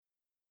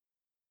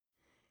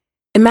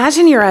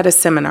Imagine you're at a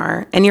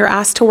seminar and you're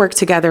asked to work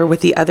together with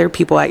the other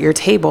people at your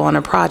table on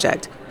a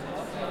project.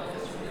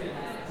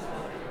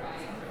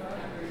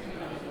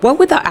 What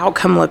would the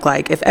outcome look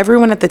like if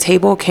everyone at the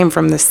table came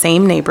from the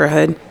same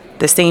neighborhood,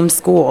 the same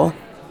school,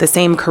 the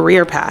same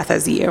career path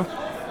as you?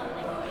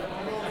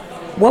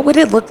 What would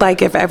it look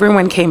like if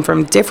everyone came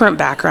from different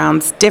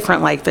backgrounds,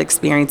 different life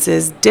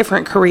experiences,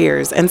 different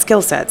careers and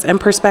skill sets and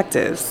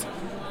perspectives?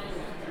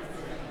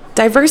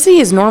 Diversity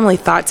is normally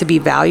thought to be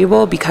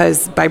valuable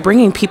because by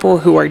bringing people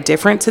who are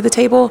different to the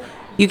table,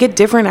 you get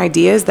different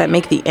ideas that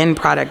make the end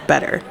product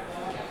better.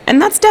 And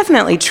that's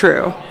definitely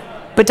true,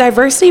 but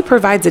diversity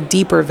provides a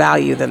deeper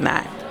value than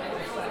that.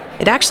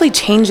 It actually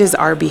changes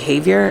our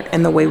behavior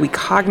and the way we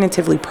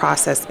cognitively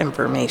process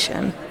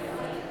information.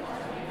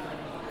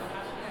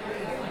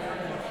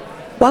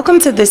 Welcome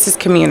to This is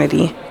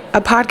Community,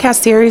 a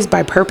podcast series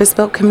by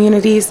Purpose-Built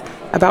Communities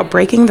about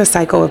breaking the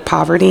cycle of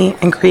poverty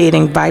and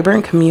creating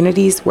vibrant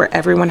communities where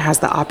everyone has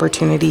the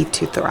opportunity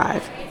to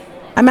thrive.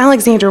 I'm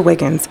Alexandra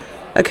Wiggins,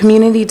 a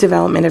community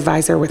development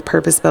advisor with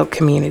Purpose-Built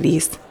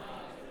Communities.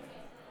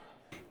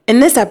 In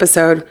this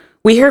episode,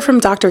 we hear from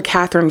Dr.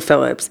 Catherine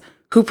Phillips,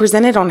 who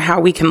presented on how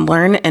we can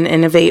learn and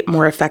innovate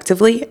more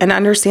effectively and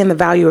understand the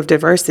value of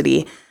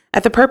diversity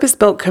at the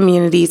Purpose-Built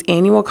Communities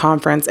annual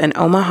conference in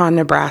Omaha,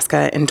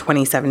 Nebraska in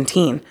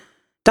 2017.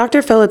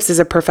 Dr. Phillips is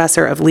a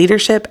professor of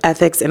leadership,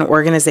 ethics, and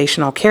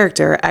organizational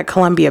character at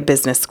Columbia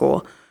Business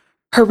School.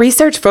 Her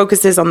research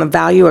focuses on the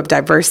value of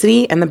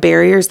diversity and the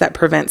barriers that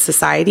prevent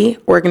society,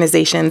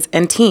 organizations,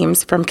 and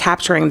teams from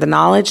capturing the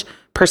knowledge,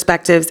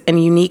 perspectives,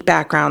 and unique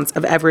backgrounds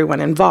of everyone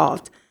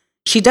involved.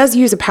 She does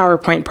use a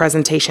PowerPoint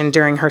presentation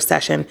during her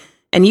session,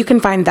 and you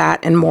can find that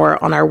and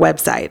more on our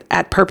website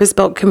at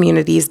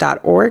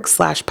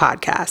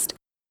purposebuiltcommunities.org/podcast.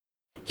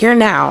 Here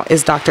now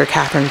is Dr.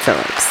 Catherine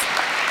Phillips.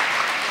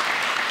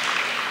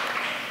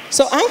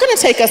 So I'm going to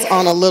take us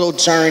on a little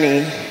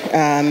journey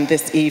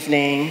this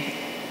evening,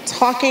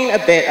 talking a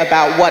bit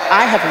about what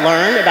I have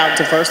learned about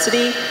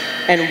diversity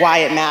and why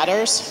it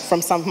matters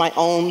from some of my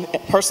own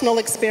personal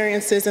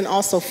experiences and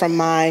also from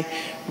my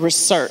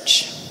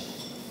research.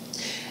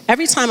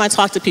 Every time I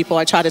talk to people,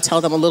 I try to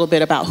tell them a little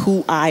bit about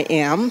who I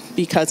am,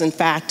 because in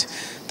fact,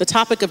 the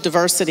topic of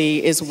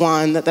diversity is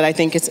one that I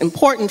think it's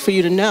important for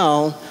you to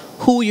know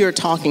who you're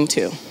talking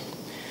to.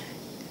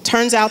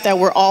 Turns out that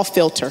we're all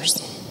filters.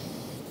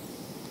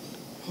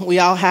 We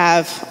all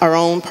have our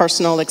own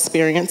personal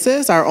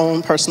experiences, our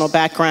own personal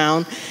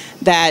background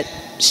that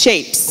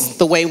shapes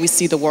the way we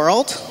see the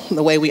world,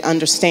 the way we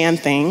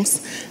understand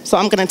things. So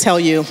I'm going to tell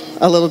you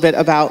a little bit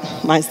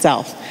about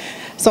myself.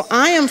 So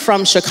I am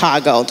from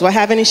Chicago. Do I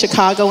have any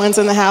Chicagoans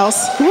in the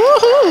house?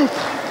 Woohoo!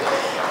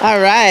 All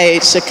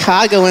right,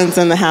 Chicagoans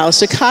in the house.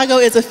 Chicago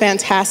is a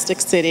fantastic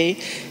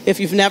city.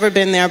 If you've never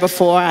been there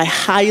before, I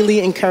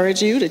highly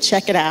encourage you to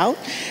check it out.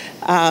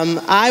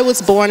 I was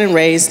born and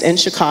raised in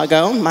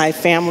Chicago. My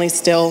family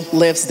still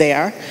lives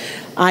there.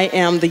 I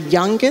am the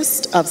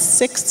youngest of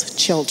 6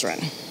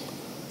 children.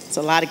 It's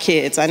a lot of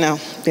kids, I know,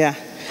 yeah.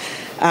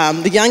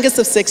 The youngest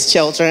of 6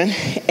 children.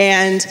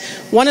 And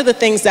one of the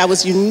things that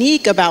was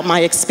unique about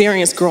my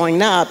experience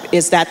growing up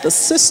is that the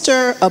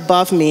sister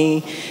above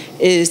me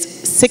is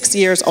 6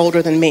 years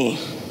older than me.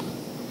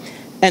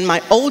 And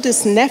my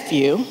oldest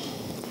nephew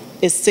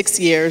is 6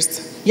 years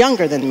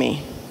younger than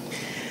me.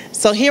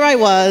 So here I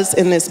was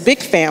in this big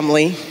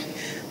family,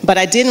 but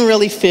I didn't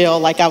really feel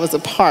like I was a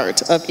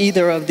part of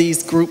either of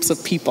these groups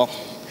of people.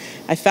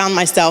 I found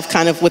myself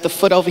kind of with a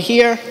foot over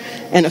here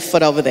and a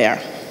foot over there.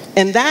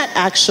 And that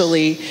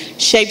actually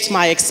shaped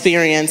my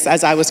experience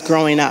as I was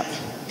growing up.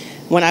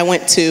 When I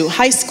went to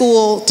high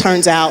school,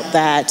 turns out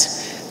that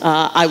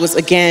I was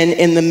again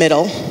in the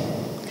middle.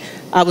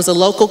 I was a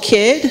local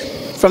kid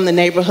from the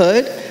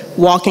neighborhood,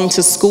 walking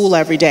to school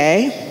every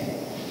day.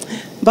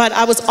 But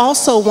I was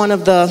also one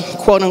of the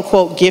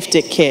quote-unquote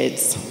gifted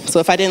kids. So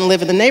if I didn't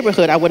live in the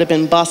neighborhood, I would have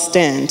been bussed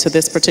in to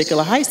this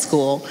particular high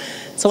school.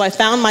 So I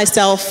found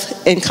myself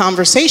in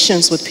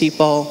conversations with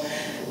people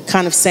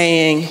kind of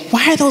saying,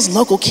 why are those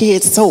local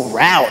kids so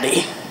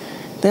rowdy?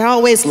 They're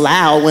always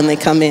loud when they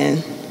come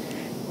in.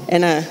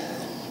 And I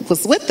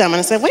was with them and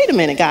I said, wait a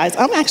minute, guys,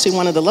 I'm actually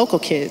one of the local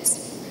kids.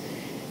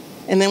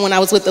 And then when I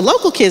was with the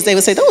local kids, they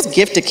would say, those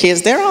gifted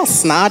kids, they're all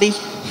snotty.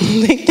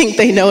 They think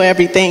they know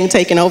everything,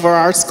 taking over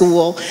our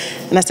school.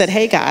 And I said,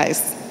 hey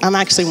guys, I'm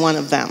actually one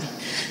of them.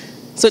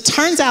 So it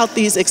turns out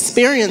these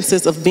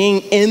experiences of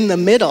being in the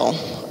middle,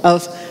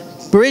 of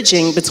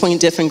bridging between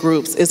different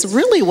groups, is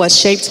really what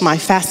shaped my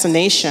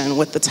fascination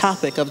with the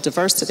topic of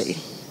diversity.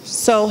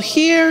 So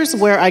here's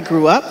where I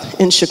grew up,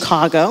 in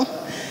Chicago.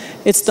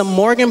 It's the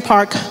Morgan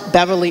Park,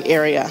 Beverly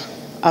area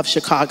of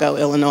Chicago,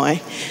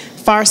 Illinois,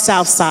 far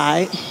south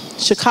side.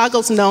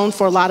 Chicago's known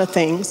for a lot of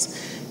things.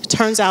 It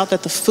turns out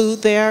that the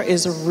food there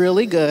is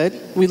really good.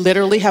 We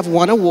literally have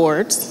won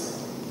awards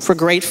for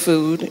great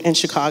food in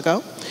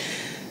Chicago.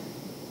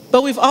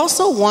 But we've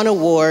also won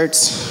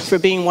awards for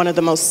being one of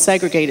the most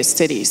segregated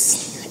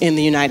cities in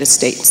the United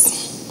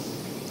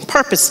States.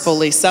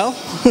 Purposefully so.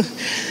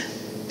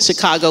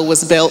 Chicago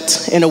was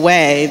built in a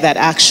way that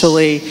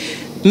actually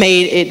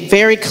made it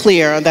very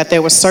clear that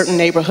there were certain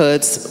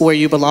neighborhoods where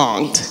you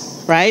belonged,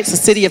 right? It's a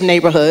city of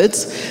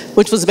neighborhoods,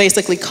 which was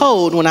basically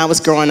code when I was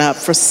growing up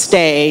for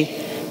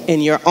stay in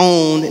your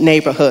own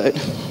neighborhood,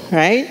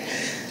 right?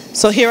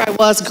 So here I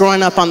was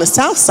growing up on the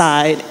South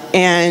Side,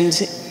 and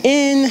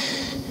in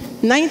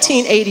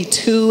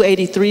 1982,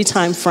 83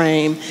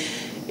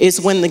 timeframe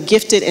is when the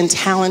gifted and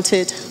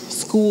talented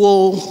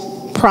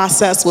school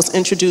process was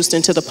introduced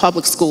into the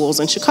public schools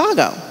in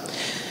Chicago.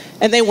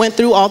 And they went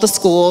through all the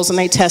schools and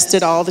they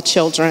tested all the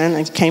children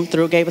and came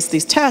through, gave us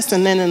these tests,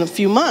 and then in a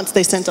few months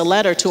they sent a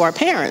letter to our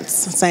parents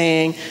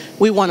saying,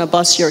 we want to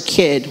bus your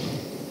kid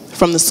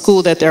from the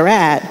school that they're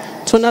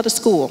at to another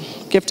school,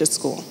 gifted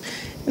school.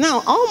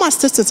 Now, all my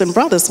sisters and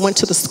brothers went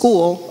to the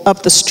school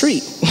up the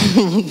street,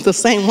 the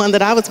same one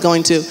that I was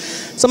going to.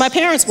 So my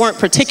parents weren't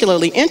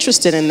particularly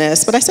interested in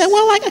this, but I said,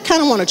 well, I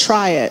kind of want to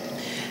try it.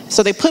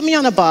 So they put me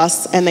on a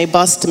bus and they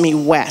bused me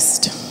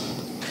west.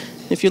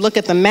 If you look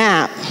at the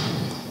map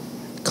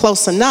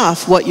close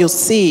enough, what you'll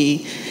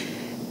see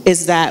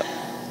is that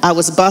I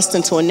was bused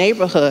into a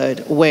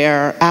neighborhood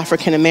where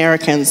African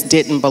Americans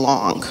didn't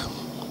belong,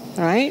 all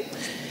right?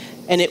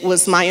 And it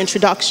was my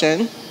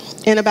introduction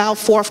in about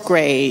 4th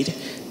grade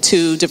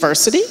to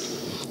diversity,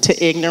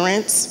 to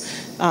ignorance,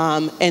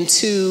 and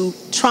to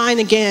trying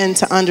again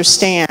to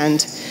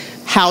understand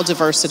how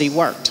diversity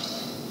worked.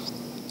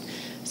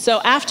 So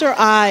after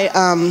I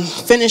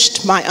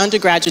finished my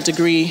undergraduate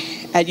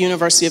degree at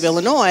University of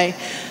Illinois,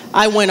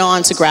 I went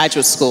on to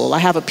graduate school. I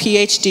have a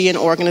PhD in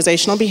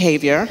organizational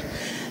behavior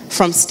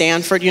from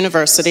Stanford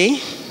University.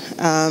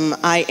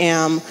 I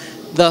am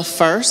the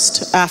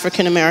first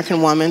African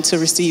American woman to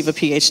receive a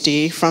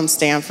PhD from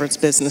Stanford's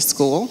Business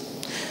School.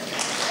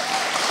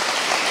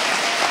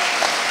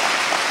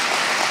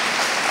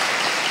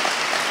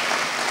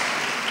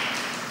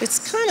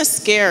 It's kind of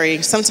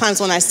scary. Sometimes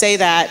when I say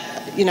that,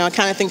 I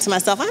kind of think to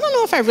myself, I don't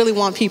know if I really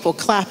want people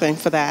clapping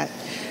for that.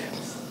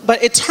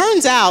 But it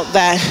turns out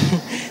that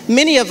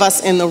many of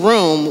us in the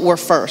room were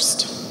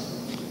first.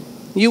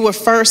 You were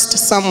first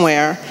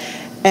somewhere.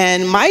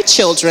 And my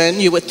children,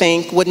 you would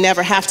think, would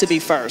never have to be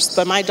first.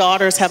 But my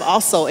daughters have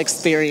also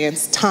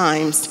experienced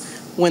times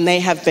when they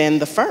have been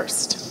the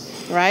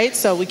first, right?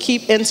 So we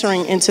keep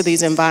entering into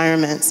these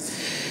environments.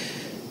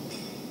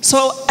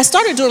 So I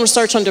started doing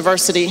research on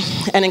diversity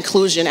and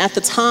inclusion at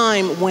the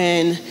time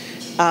when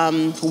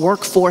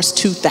Workforce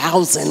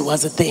 2000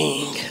 was a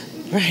thing,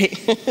 right?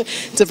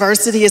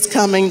 Diversity is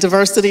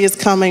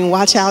coming,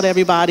 watch out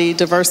everybody,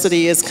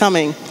 diversity is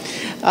coming,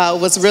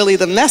 was really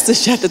the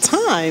message at the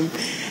time.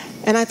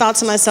 And I thought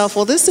to myself,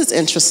 well, this is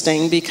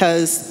interesting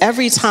because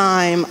every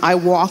time I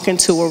walk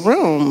into a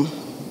room,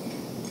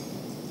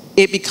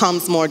 it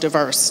becomes more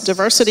diverse.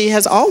 Diversity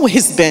has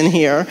always been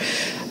here,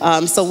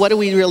 so what are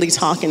we really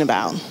talking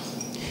about?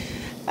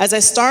 As I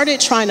started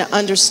trying to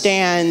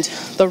understand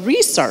the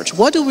research,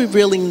 what do we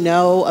really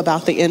know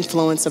about the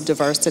influence of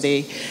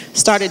diversity,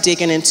 started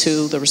digging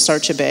into the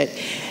research a bit.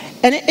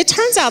 And it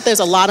turns out there's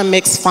a lot of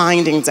mixed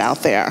findings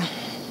out there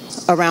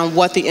around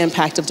what the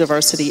impact of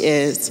diversity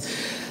is.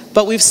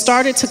 But we've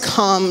started to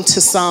come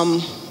to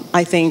some,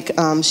 I think,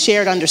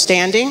 shared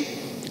understanding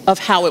of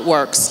how it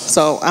works.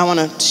 So I want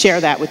to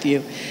share that with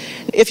you.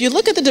 If you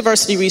look at the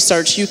diversity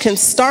research, you can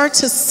start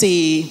to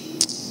see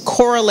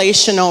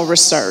correlational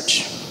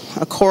research,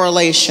 a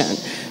correlation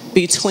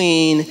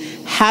between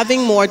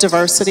having more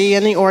diversity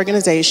in the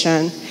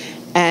organization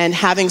and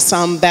having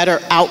some better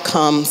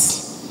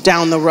outcomes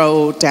down the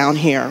road down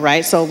here,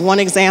 right? So one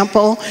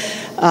example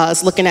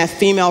is looking at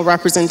female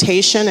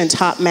representation in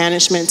top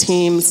management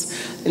teams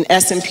in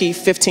S&P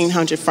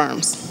 1500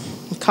 firms.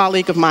 A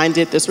colleague of mine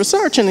did this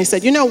research and they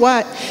said, you know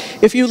what,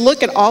 if you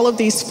look at all of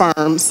these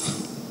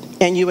firms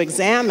and you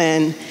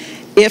examine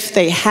if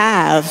they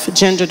have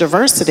gender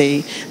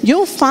diversity,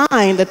 you'll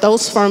find that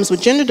those firms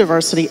with gender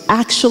diversity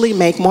actually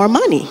make more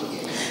money.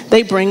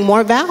 They bring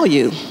more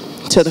value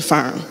to the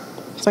firm.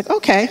 It's like,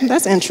 okay,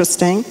 that's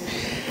interesting.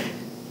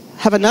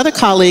 I have another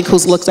colleague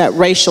who's looked at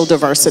racial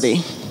diversity.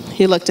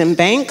 He looked in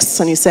banks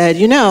and he said,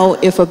 you know,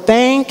 if a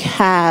bank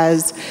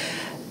has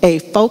a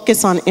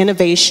focus on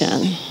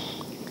innovation,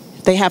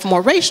 if they have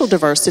more racial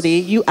diversity,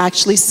 you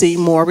actually see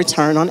more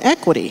return on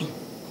equity.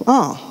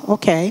 Oh,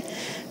 okay.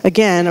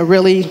 Again, a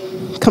really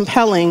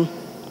compelling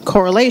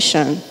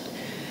correlation.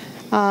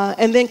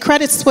 And then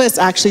Credit Suisse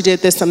actually did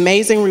this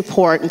amazing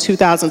report in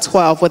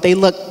 2012 where they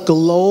looked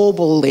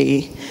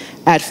globally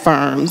at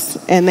firms,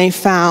 and they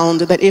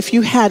found that if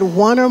you had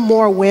one or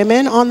more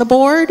women on the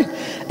board,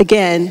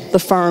 again, the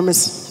firm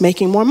is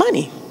making more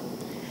money.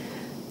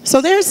 So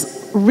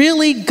there's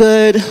really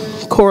good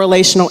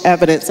correlational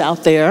evidence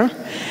out there,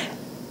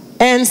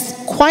 and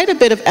quite a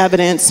bit of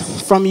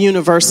evidence from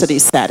university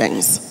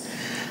settings.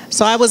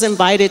 So I was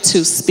invited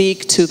to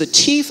speak to the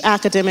chief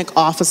academic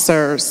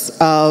officers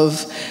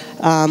of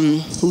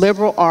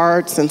liberal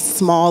arts and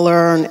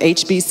smaller and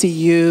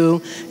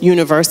HBCU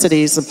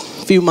universities a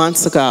few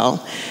months ago.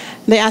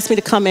 They asked me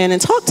to come in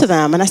and talk to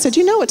them. And I said,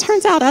 you know, it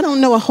turns out I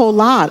don't know a whole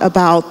lot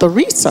about the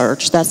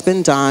research that's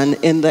been done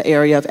in the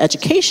area of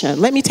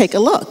education. Let me take a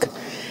look.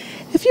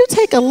 If if you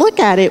take a look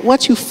at it,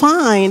 what you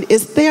find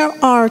is there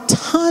are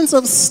tons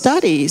of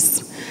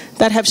studies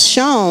that have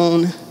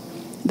shown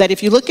that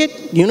if you look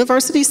at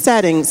university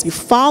settings, you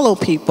follow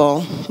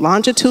people,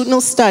 longitudinal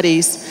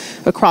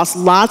studies across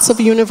lots of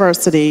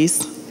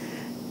universities,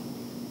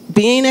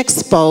 being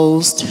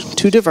exposed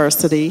to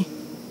diversity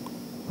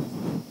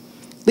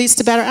leads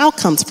to better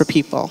outcomes for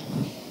people.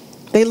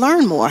 They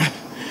learn more.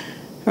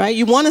 Right?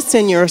 You want to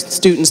send your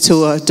students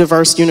to a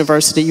diverse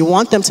university. You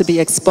want them to be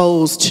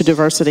exposed to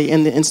diversity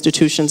in the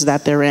institutions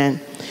that they're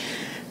in.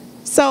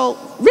 So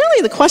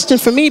really the question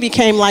for me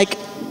became like,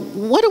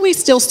 what are we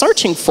still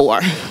searching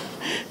for?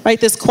 Right?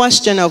 This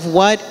question of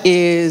what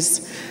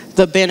is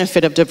the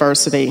benefit of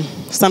diversity.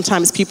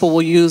 Sometimes people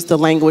will use the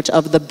language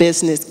of the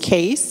business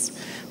case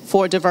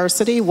for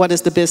diversity. What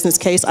is the business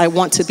case? I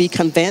want to be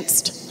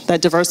convinced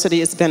that diversity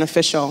is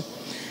beneficial.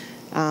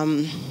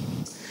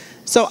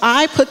 So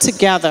I put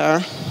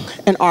together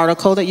an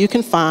article that you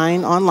can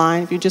find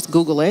online if you just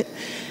Google it.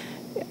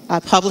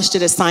 I published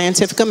it at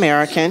Scientific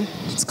American.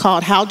 It's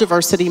called How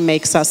Diversity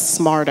Makes Us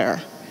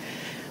Smarter.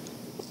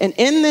 And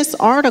in this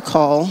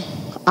article,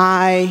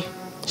 I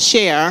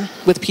share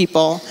with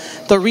people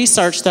the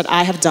research that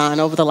I have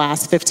done over the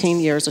last 15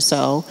 years or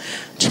so,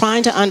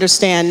 trying to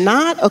understand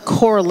not a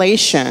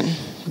correlation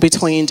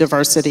between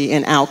diversity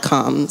and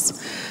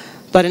outcomes,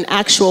 but an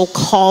actual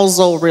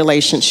causal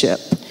relationship.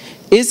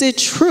 Is it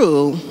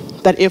true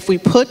that if we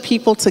put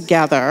people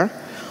together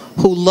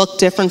who look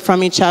different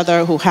from each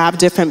other, who have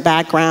different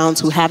backgrounds,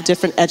 who have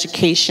different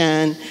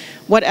education,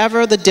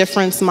 whatever the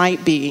difference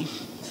might be,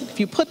 if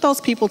you put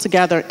those people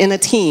together in a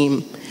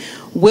team,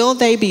 will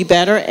they be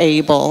better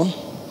able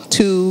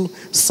to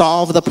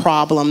solve the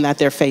problem that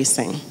they're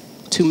facing,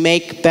 to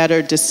make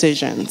better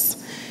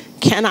decisions?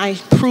 Can I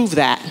prove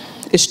that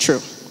is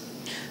true?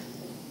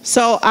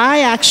 So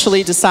I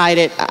actually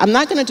decided I'm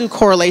not going to do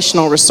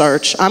correlational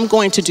research. I'm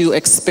going to do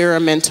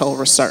experimental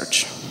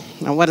research.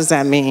 Now, what does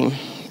that mean?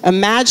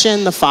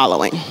 Imagine the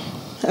following.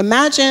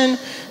 Imagine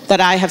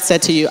that I have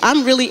said to you,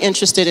 I'm really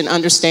interested in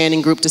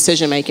understanding group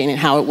decision-making and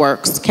how it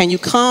works. Can you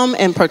come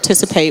and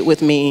participate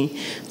with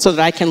me so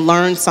that I can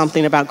learn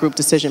something about group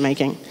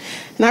decision-making?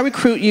 And I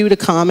recruit you to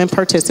come and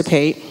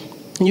participate.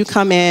 You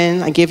come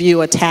in, I give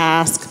you a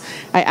task.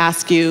 I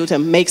ask you to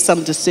make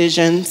some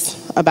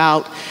decisions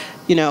about,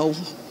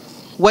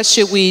 what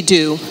should we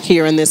do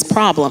here in this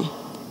problem?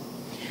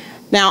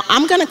 Now,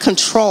 I'm going to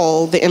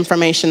control the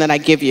information that I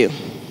give you.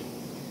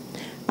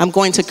 I'm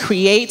going to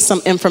create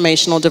some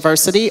informational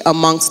diversity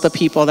amongst the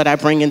people that I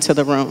bring into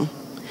the room.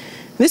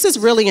 This is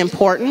really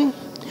important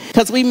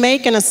because we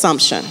make an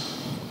assumption.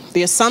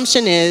 The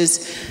assumption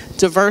is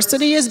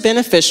diversity is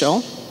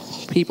beneficial,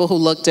 people who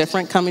look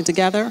different coming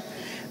together,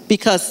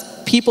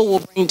 because people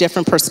will bring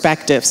different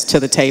perspectives to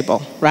the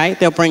table, right?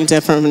 They'll bring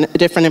different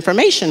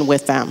information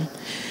with them.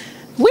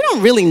 We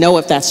don't really know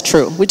if that's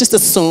true. We just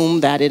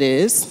assume that it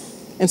is.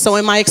 And so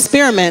in my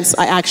experiments,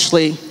 I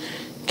actually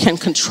can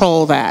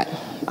control that.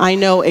 I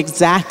know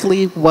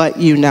exactly what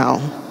you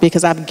know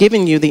because I've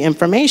given you the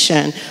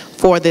information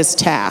for this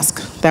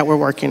task that we're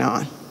working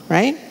on,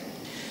 right?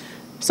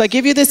 So I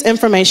give you this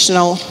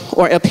informational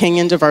or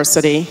opinion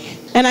diversity,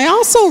 and I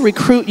also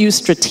recruit you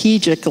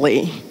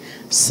strategically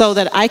so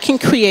that I can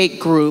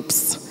create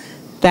groups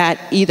that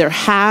either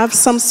have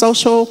some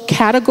social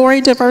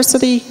category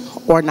diversity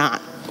or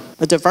not.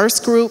 A diverse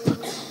group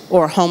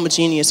or a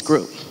homogeneous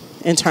group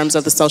in terms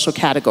of the social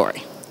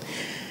category.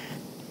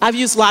 I've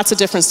used lots of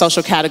different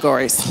social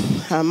categories.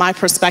 My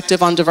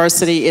perspective on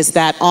diversity is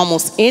that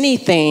almost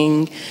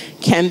anything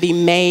can be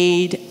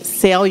made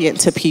salient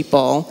to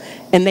people,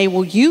 and they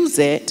will use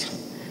it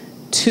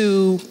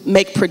to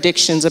make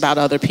predictions about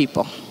other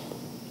people.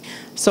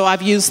 So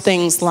I've used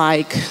things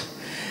like,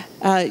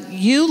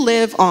 you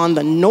live on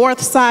the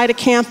north side of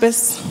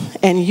campus,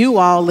 and you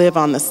all live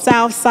on the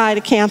south side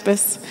of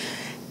campus.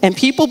 And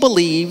people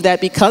believe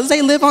that because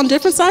they live on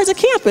different sides of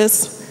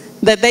campus,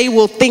 that they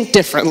will think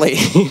differently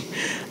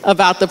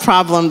about the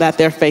problem that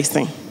they're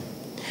facing.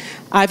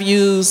 I've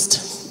used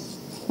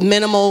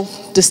minimal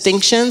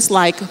distinctions,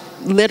 like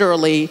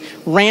literally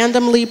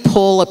randomly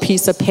pull a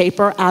piece of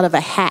paper out of a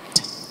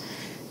hat.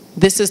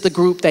 This is the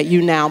group that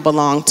you now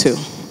belong to.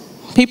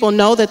 People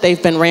know that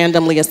they've been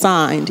randomly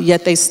assigned,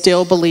 yet they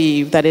still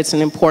believe that it's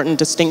an important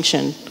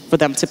distinction for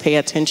them to pay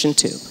attention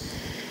to.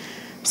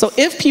 So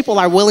if people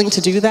are willing to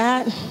do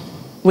that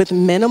with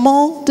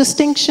minimal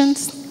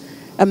distinctions,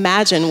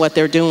 imagine what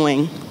they're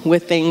doing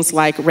with things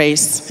like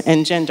race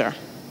and gender,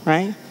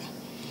 right?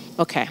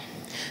 Okay,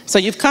 so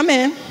you've come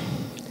in,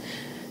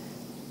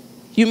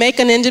 you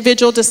make an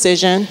individual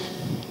decision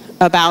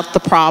about the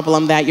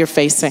problem that you're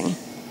facing.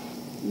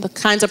 The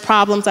kinds of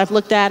problems I've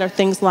looked at are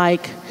things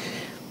like,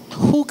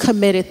 who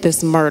committed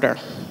this murder?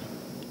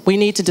 We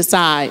need to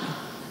decide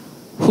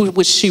who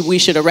we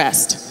should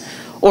arrest.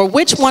 Or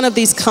which one of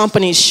these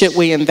companies should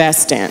we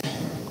invest in?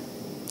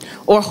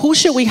 Or who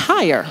should we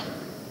hire?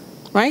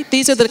 Right?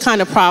 These are the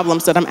kind of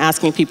problems that I'm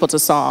asking people to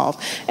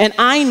solve. And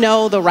I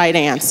know the right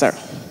answer.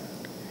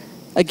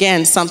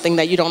 Again, something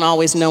that you don't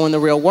always know in the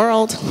real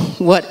world.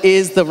 What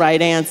is the right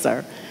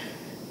answer?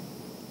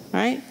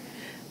 right?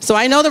 So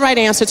I know the right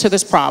answer to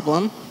this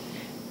problem.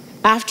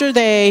 After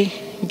they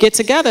get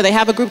together, they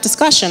have a group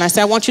discussion. I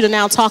say, I want you to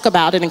now talk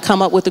about it and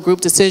come up with a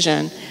group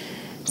decision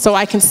so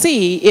I can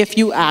see if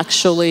you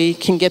actually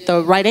can get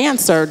the right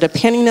answer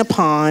depending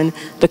upon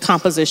the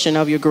composition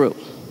of your group.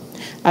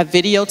 I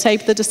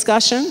videotaped the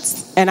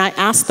discussions, and I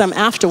asked them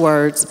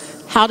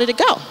afterwards, how did it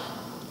go?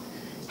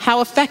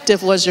 How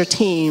effective was your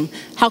team?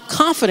 How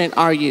confident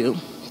are you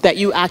that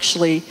you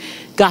actually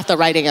got the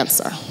right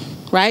answer,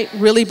 right?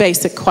 Really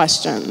basic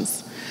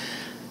questions.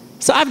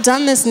 So I've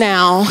done this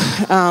now.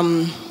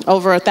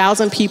 Over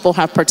 1,000 people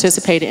have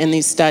participated in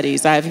these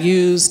studies. I've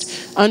used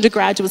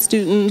undergraduate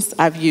students,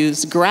 I've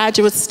used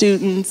graduate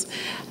students,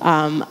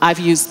 I've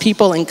used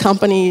people in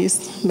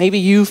companies. Maybe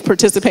you've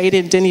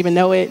participated, didn't even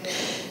know it.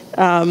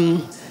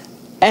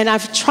 And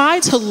I've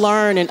tried to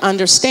learn and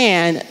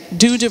understand,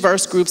 do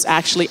diverse groups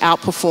actually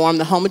outperform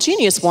the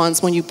homogeneous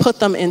ones when you put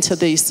them into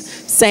these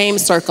same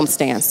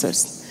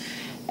circumstances?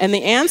 And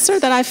the answer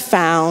that I've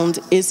found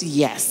is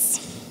yes.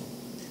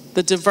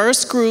 The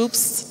diverse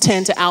groups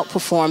tend to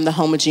outperform the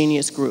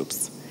homogeneous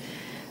groups.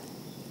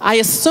 I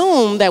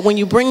assume that when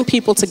you bring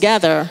people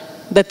together,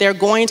 that they're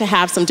going to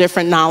have some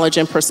different knowledge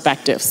and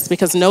perspectives,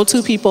 because no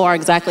two people are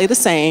exactly the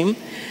same.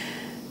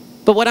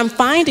 But what I'm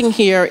finding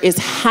here is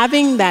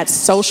having that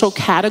social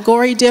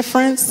category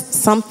difference,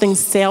 something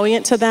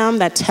salient to them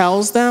that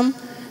tells them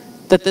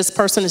that this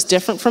person is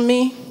different from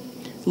me,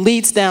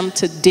 leads them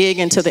to dig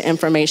into the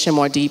information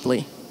more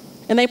deeply.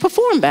 And they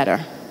perform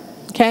better,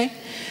 okay?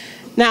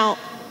 Now,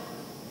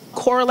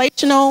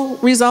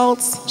 correlational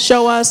results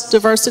show us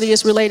diversity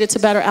is related to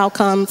better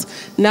outcomes.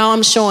 Now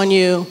I'm showing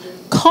you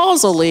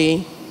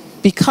causally,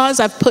 because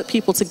I've put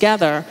people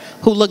together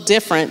who look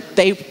different,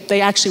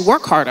 they actually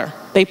work harder.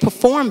 They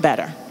perform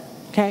better,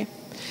 okay?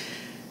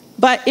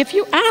 But if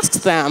you ask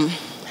them,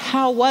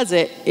 how was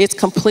it? It's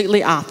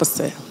completely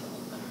opposite.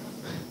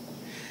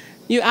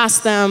 You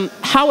ask them,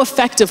 how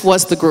effective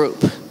was the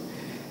group?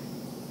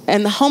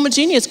 And the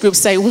homogeneous groups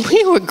say,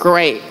 we were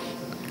great.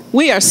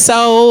 We are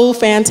so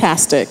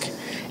fantastic.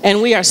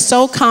 And we are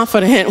so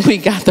confident we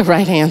got the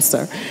right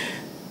answer.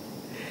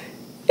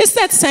 It's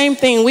that same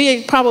thing.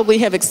 We probably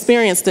have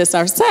experienced this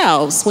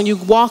ourselves. When you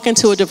walk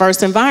into a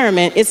diverse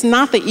environment, it's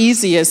not the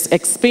easiest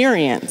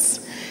experience.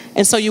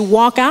 And so you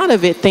walk out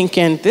of it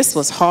thinking, this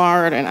was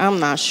hard and I'm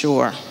not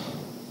sure.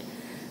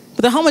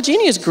 But the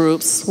homogeneous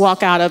groups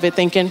walk out of it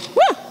thinking,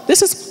 well,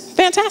 this is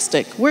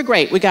fantastic. We're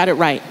great. We got it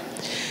right.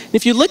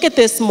 If you look at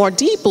this more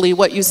deeply,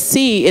 what you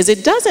see is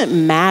it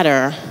doesn't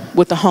matter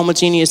with the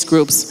homogeneous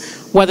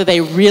groups whether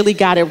they really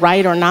got it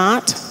right or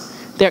not.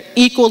 They're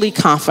equally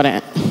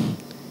confident.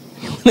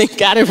 They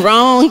got it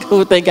wrong,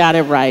 or they got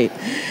it right.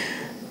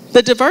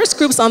 The diverse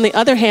groups, on the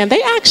other hand,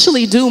 they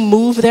actually do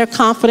move their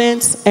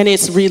confidence, and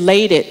it's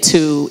related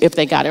to if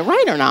they got it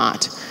right or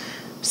not.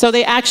 So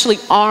they actually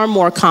are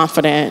more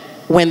confident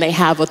when they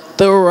have a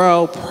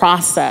thorough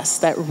process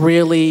that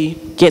really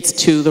gets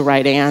to the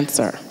right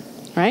answer,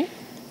 right?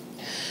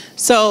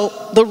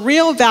 So the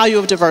real value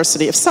of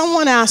diversity, if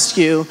someone asks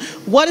you,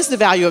 what is the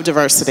value of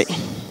diversity?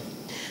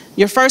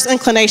 Your first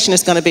inclination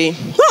is going to be,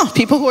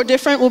 people who are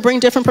different will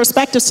bring different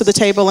perspectives to the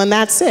table, and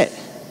that's it,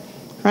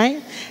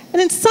 right?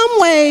 And in some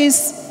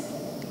ways,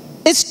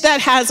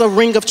 that has a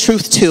ring of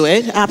truth to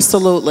it,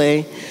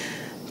 absolutely.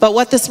 But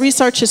what this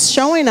research is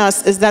showing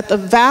us is that the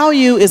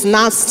value is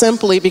not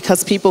simply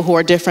because people who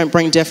are different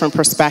bring different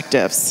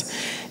perspectives.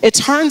 It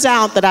turns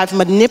out that I've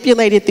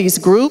manipulated these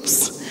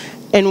groups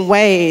in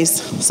ways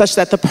such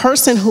that the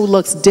person who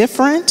looks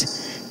different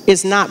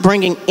is not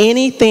bringing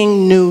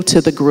anything new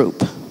to the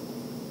group.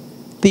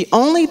 The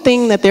only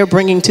thing that they're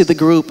bringing to the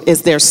group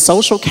is their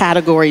social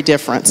category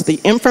difference.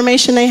 The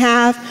information they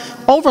have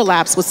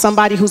overlaps with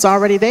somebody who's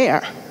already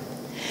there.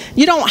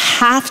 You don't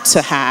have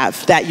to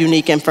have that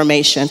unique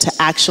information to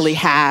actually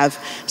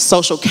have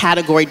social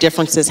category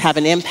differences have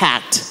an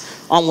impact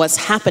on what's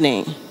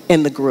happening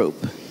in the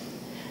group.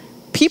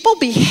 People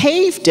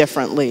behave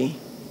differently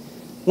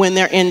when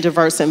they're in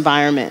diverse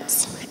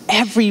environments.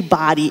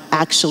 Everybody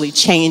actually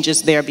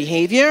changes their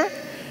behavior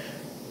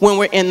when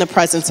we're in the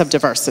presence of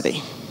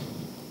diversity.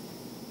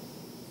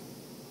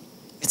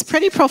 It's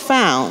pretty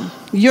profound.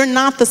 You're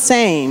not the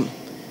same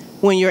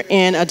when you're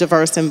in a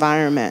diverse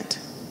environment.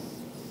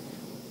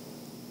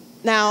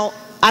 Now,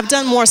 I've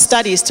done more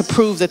studies to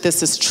prove that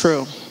this is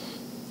true.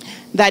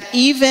 That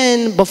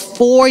even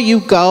before you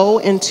go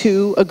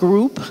into a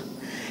group,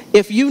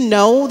 if you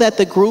know that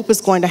the group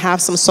is going to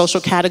have some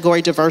social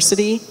category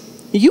diversity,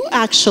 you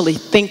actually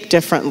think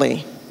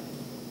differently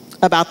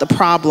about the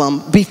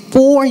problem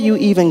before you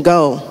even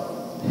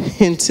go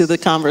into the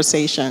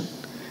conversation,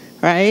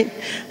 right?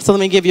 So let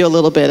me give you a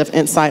little bit of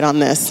insight on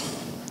this.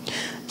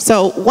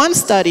 So one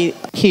study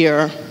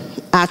here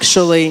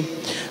actually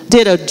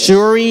did a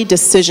jury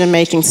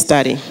decision-making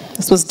study.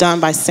 This was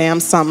done by Sam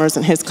Summers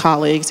and his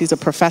colleagues. He's a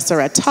professor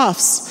at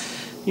Tufts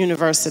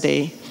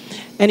University.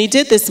 And he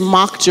did this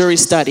mock jury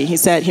study. He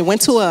said he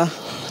went to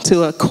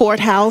a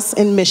courthouse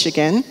in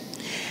Michigan,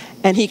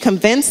 And he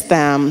convinced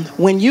them,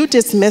 when you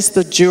dismiss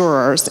the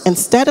jurors,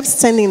 instead of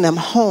sending them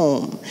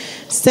home,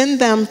 send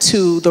them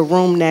to the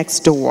room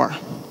next door.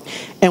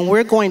 And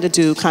we're going to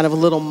do kind of a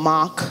little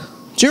mock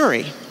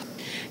jury.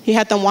 He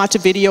had them watch a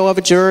video of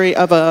a jury,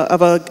 of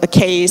a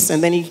case,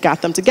 and then he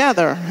got them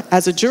together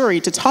as a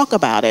jury to talk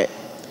about it.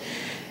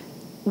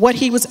 What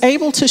he was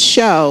able to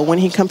show when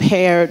he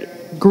compared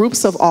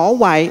groups of all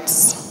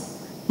whites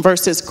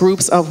versus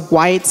groups of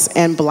whites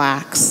and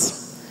blacks,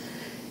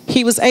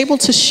 he was able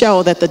to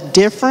show that the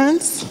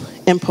difference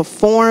in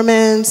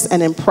performance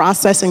and in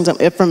processing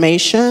of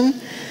information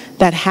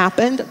that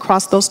happened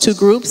across those two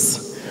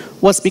groups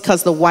was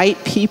because the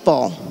white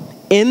people,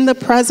 in the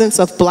presence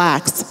of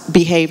blacks,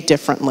 behaved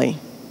differently.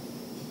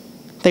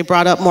 They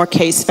brought up more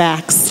case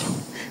facts.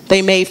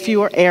 They made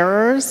fewer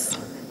errors.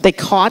 They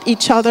caught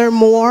each other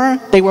more.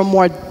 They were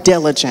more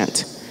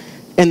diligent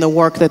in the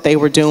work that they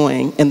were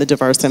doing in the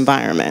diverse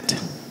environment.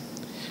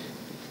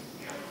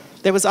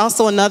 There was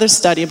also another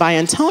study by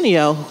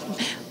Antonio.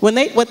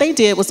 What they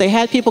did was they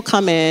had people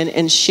come in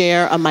and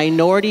share a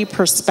minority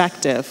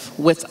perspective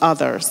with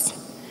others.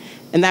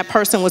 And that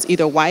person was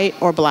either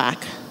white or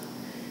black.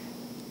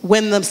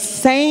 When the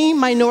same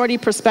minority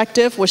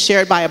perspective was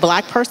shared by a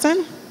black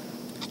person,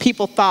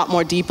 people thought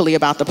more deeply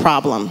about the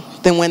problem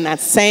than when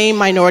that same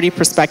minority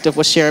perspective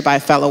was shared by a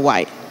fellow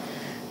white.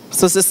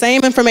 So it's the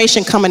same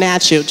information coming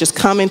at you, just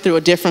coming through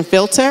a different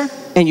filter,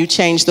 and you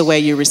change the way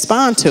you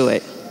respond to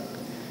it.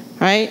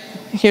 Right?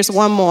 Here's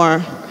one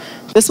more.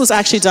 This was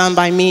actually done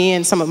by me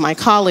and some of my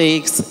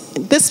colleagues.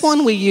 This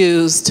one we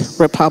used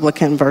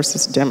Republican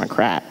versus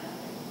Democrat.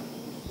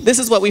 This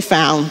is what we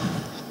found.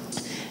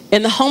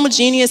 In the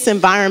homogeneous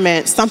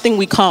environment, something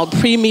we called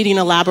pre-meeting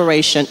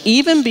elaboration,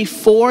 even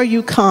before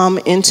you come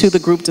into the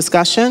group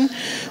discussion,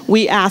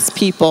 we ask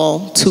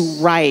people to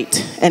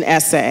write an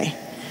essay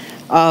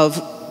of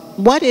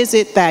what is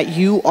it that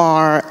you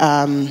are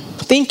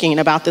thinking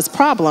about this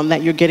problem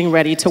that you're getting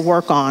ready to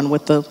work on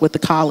with the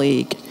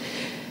colleague.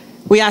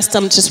 We asked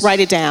them to just write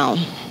it down,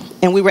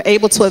 and we were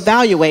able to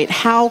evaluate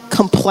how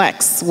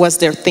complex was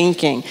their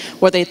thinking.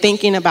 Were they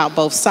thinking about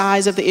both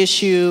sides of the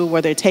issue?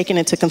 Were they taking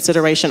into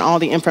consideration all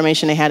the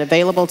information they had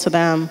available to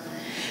them?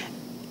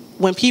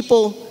 When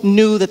people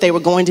knew that they were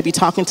going to be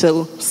talking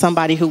to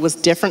somebody who was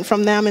different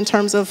from them in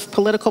terms of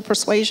political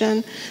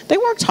persuasion, they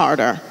worked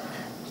harder.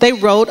 They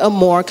wrote a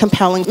more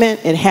compelling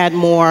statement. It had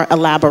more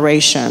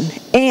elaboration.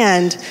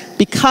 And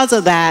because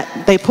of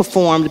that, they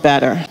performed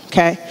better,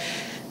 okay?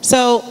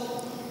 So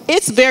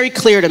it's very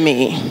clear to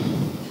me.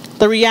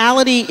 The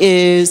reality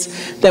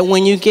is that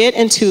when you get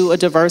into a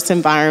diverse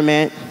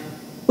environment,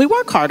 we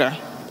work harder.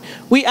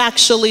 We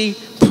actually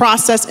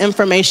process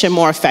information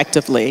more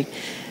effectively.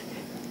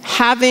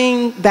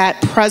 Having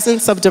that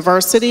presence of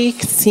diversity,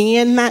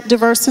 seeing that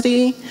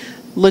diversity,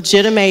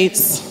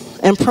 legitimates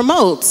and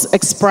promotes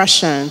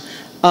expression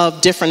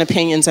of different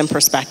opinions and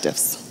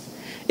perspectives.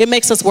 It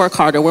makes us work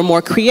harder. We're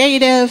more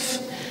creative.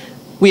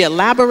 We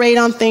elaborate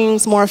on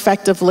things more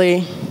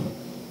effectively.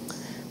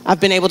 I've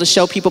been able to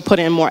show people put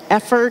in more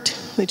effort.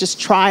 They just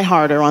try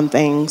harder on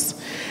things.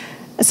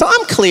 And so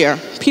I'm clear.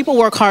 People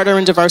work harder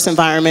in diverse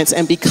environments,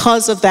 and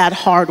because of that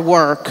hard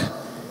work,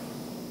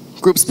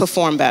 groups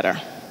perform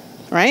better,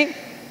 right?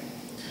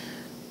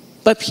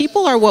 But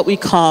people are what we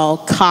call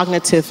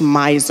cognitive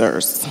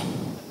misers.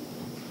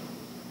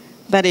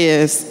 That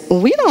is,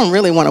 we don't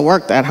really want to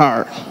work that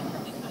hard.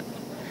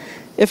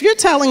 If you're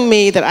telling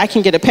me that I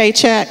can get a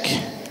paycheck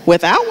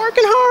without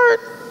working hard,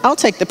 I'll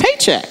take the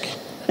paycheck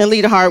and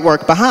leave the hard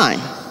work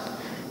behind,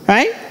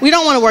 right? We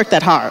don't want to work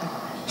that hard.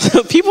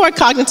 So people are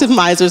cognitive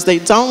misers. They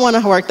don't want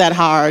to work that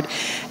hard.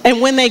 And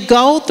when they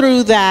go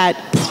through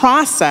that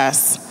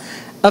process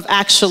of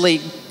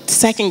actually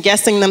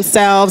second-guessing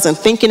themselves and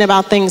thinking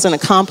about things in a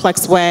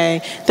complex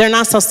way, they're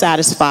not so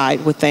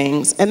satisfied with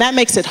things. And that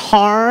makes it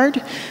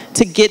hard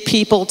to get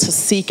people to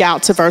seek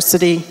out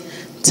diversity,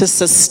 to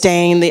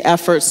sustain the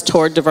efforts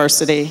toward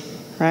diversity,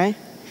 right?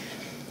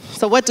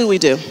 So what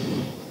do?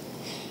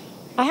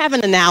 I have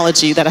an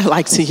analogy that I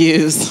like to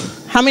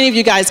use. How many of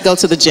you guys go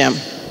to the gym?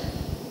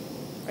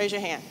 Raise your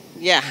hand.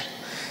 Yeah,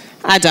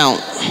 I don't.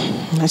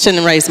 I shouldn't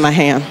have raised my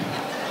hand.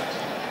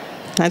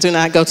 I do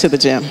not go to the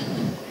gym.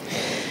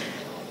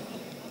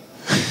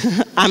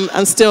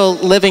 I'm still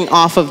living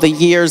off of the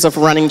years of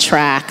running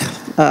track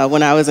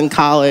when I was in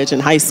college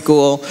and high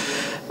school.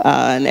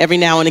 And every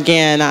now and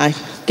again, I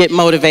get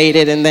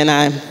motivated, and then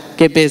I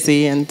get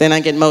busy, and then I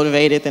get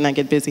motivated, then I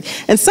get busy.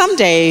 And some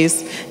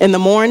days in the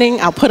morning,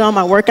 I'll put on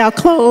my workout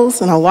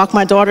clothes, and I'll walk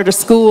my daughter to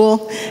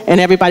school, and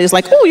everybody's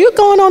like, "Oh, you're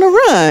going on a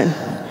run."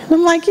 And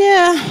I'm like,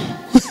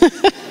 "Yeah,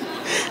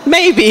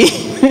 maybe."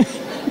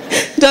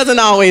 Doesn't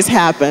always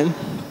happen.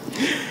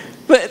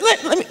 But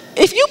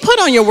if you put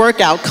on your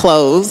workout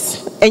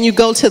clothes and you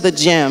go to the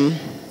gym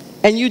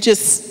and you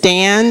just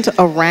stand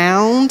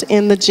around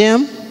in the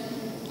gym,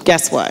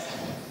 guess what?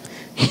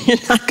 You're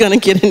not going to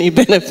get any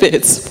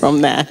benefits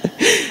from that.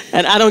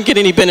 And I don't get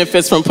any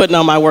benefits from putting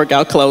on my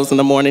workout clothes in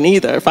the morning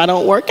either if I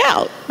don't work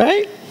out,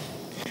 right?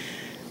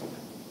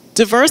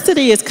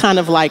 Diversity is kind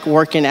of like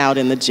working out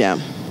in the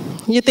gym.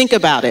 You think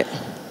about it.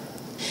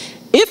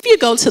 If you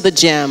go to the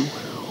gym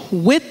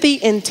with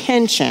the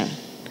intention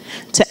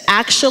to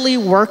actually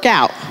work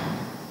out,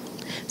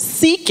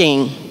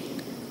 seeking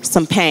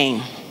some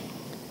pain,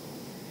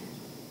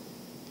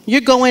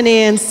 you're going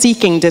in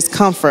seeking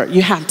discomfort.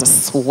 You have to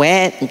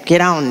sweat and get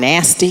all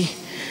nasty.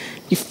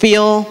 You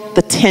feel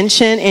the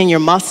tension in your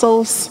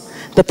muscles,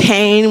 the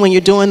pain when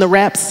you're doing the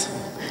reps.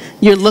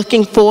 You're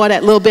looking for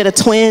that little bit of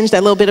twinge,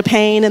 that little bit of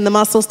pain in the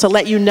muscles to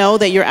let you know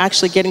that you're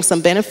actually getting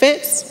some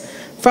benefits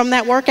from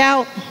that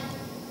workout.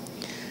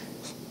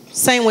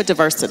 Same with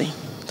diversity.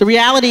 The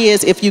reality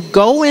is, if you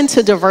go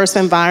into diverse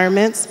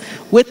environments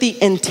with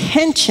the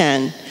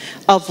intention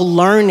of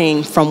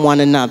learning from one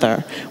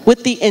another,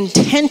 with the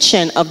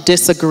intention of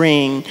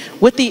disagreeing,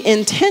 with the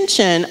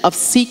intention of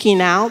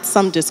seeking out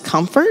some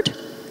discomfort,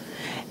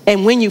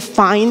 and when you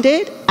find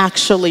it,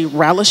 actually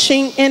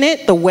relishing in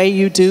it the way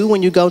you do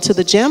when you go to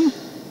the gym,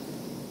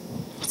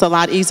 it's a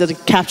lot easier to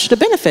capture the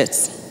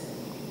benefits.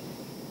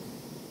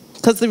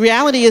 Because the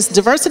reality is,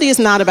 diversity is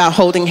not about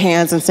holding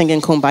hands and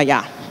singing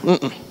Kumbaya.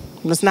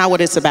 That's not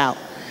what it's about.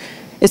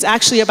 It's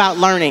actually about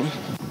learning.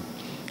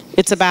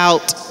 It's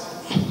about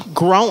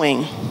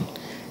growing.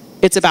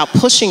 It's about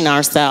pushing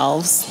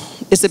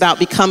ourselves. It's about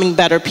becoming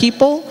better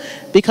people,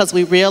 because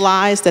we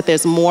realize that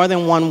there's more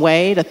than one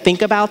way to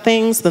think about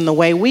things than the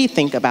way we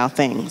think about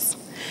things.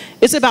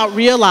 It's about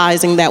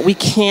realizing that we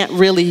can't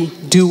really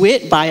do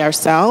it by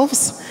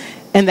ourselves,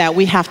 and that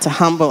we have to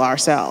humble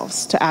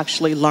ourselves to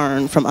actually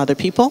learn from other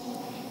people,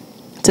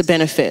 to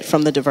benefit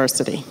from the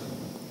diversity.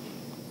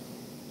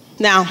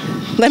 Now,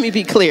 let me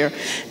be clear.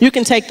 You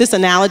can take this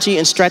analogy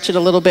and stretch it a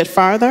little bit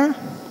farther.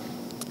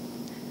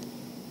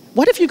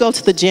 What if you go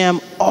to the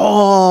gym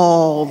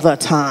all the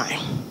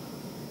time?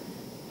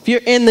 If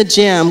you're in the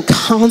gym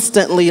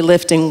constantly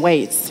lifting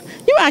weights,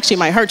 you actually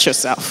might hurt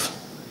yourself.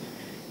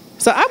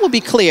 So I will be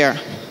clear.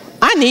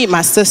 I need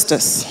my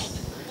sisters.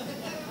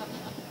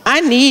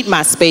 I need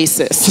my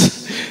spaces.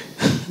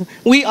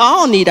 We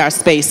all need our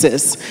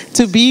spaces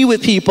to be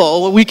with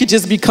people where we could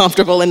just be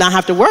comfortable and not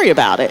have to worry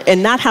about it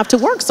and not have to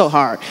work so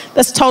hard.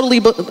 That's totally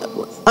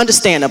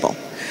understandable.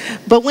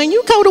 But when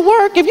you go to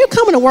work, if you're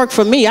coming to work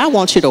for me, I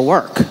want you to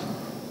work.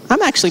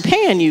 I'm actually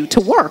paying you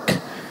to work,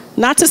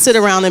 not to sit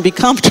around and be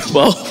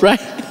comfortable, right?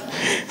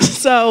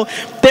 So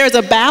there's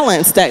a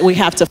balance that we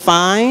have to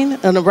find,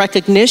 and a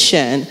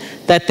recognition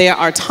that there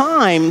are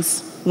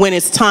times when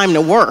it's time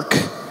to work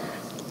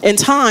and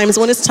times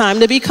when it's time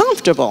to be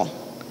comfortable.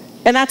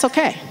 And that's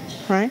okay,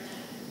 right?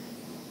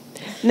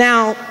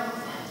 Now,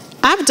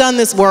 I've done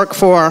this work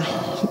for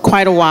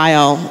quite a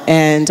while,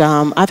 and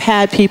I've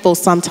had people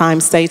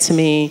sometimes say to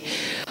me,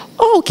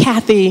 "Oh,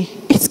 Kathy,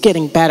 it's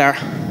getting better.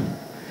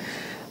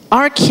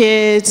 Our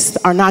kids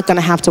are not going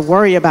to have to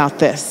worry about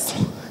this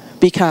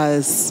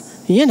because,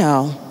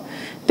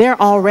 they're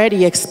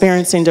already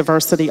experiencing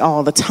diversity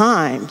all the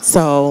time.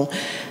 So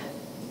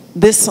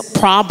these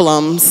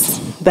problems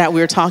that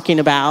we're talking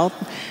about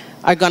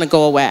are going to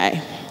go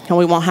away, and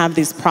we won't have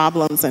these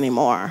problems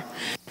anymore."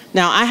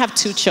 Now, I have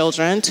 2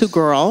 children, 2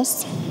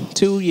 girls,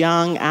 2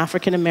 young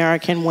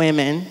African-American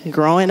women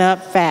growing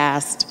up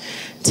fast,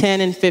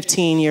 10 and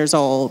 15 years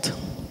old.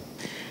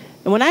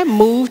 And when I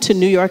moved to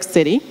New York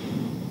City,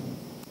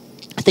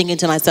 thinking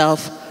to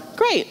myself,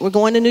 great, we're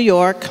going to New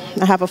York.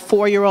 I have a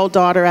 4-year-old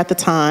daughter at the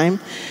time,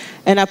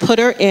 and I put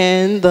her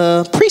in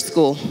the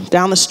preschool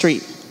down the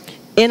street,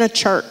 in a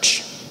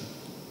church.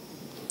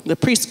 The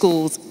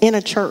preschool's in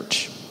a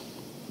church.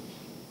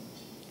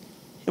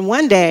 And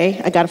one day,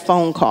 I got a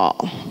phone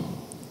call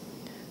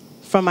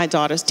from my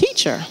daughter's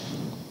teacher.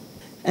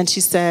 And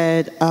she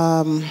said,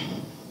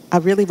 I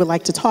really would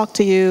like to talk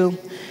to you.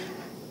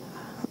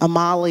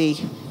 Amali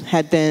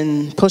had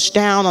been pushed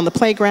down on the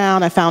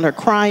playground. I found her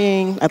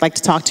crying. I'd like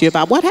to talk to you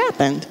about what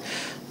happened.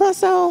 I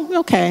said,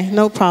 okay,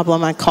 no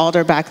problem. I called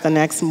her back the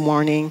next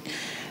morning,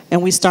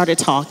 and we started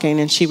talking,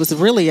 and she was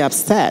really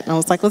upset. And I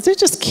was like, well, they're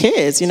just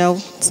kids,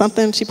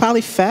 something, she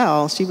probably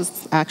fell. She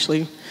was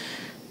actually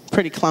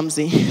pretty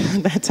clumsy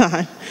at that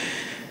time.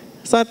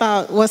 So I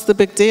thought, what's the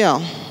big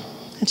deal?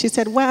 And she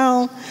said,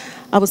 well,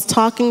 I was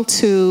talking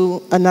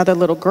to another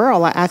little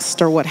girl. I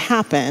asked her what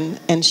happened,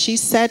 and she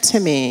said to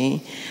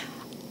me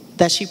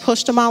that she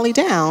pushed Amali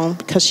down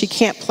because she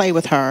can't play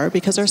with her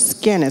because her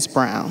skin is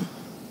brown.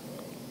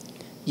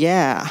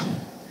 Yeah.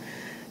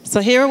 So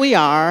here we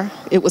are.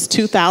 It was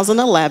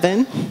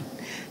 2011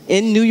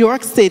 in New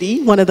York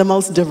City, one of the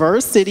most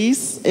diverse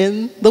cities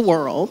in the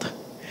world.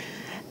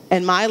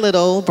 And my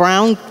little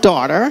brown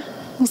daughter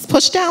was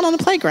pushed down on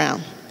the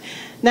playground.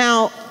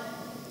 Now,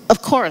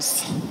 of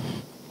course,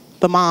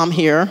 the mom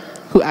here,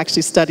 who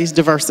actually studies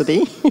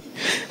diversity,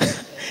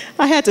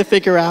 I had to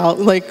figure out,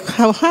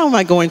 how am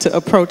I going to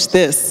approach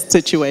this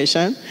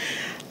situation?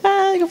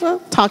 I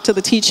talked to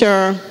the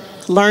teacher,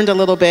 learned a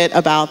little bit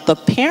about the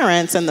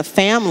parents and the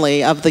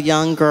family of the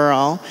young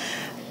girl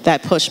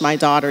that pushed my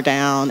daughter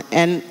down,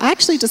 and I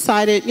actually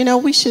decided,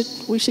 we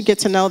should get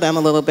to know them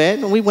a little bit.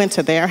 And we went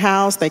to their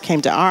house, they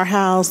came to our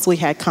house, we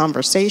had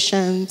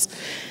conversations,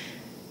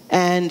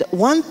 And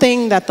one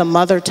thing that the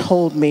mother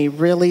told me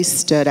really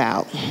stood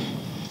out.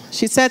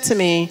 She said to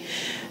me,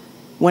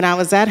 when I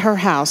was at her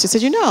house, she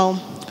said,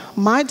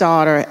 my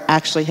daughter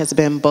actually has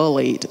been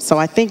bullied, so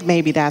I think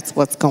maybe that's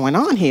what's going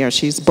on here.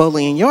 She's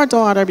bullying your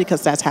daughter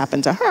because that's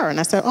happened to her. And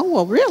I said, oh,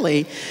 well,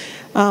 really?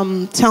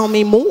 Tell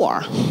me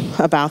more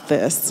about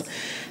this.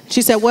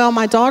 She said, well,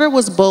 my daughter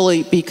was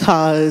bullied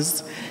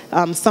because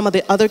some of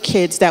the other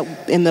kids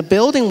that in the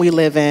building we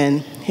live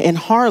in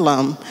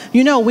Harlem,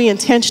 we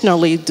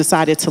intentionally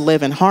decided to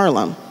live in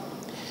Harlem.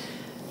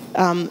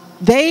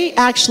 They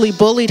actually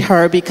bullied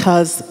her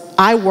because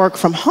I work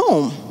from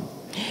home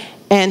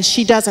and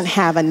she doesn't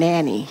have a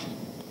nanny.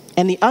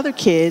 And the other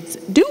kids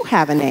do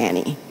have a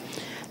nanny.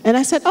 And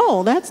I said,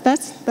 oh,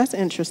 that's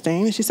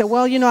interesting. And she said,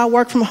 well, I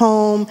work from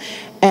home,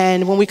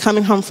 and when we're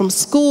coming home from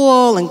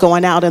school and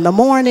going out in the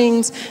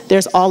mornings,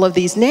 there's all of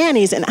these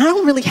nannies, and I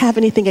don't really have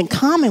anything in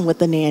common with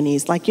the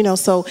nannies.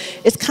 So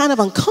it's kind of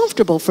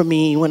uncomfortable for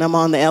me when I'm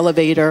on the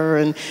elevator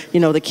and,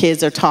 the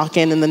kids are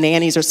talking and the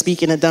nannies are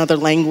speaking another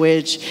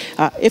language.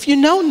 If you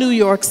know New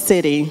York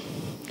City,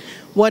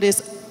 what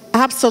is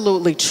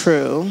absolutely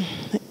true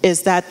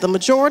is that the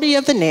majority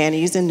of the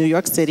nannies in New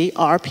York City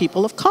are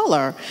people of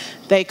color.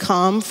 They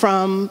come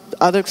from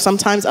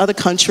sometimes other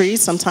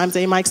countries, sometimes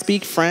they might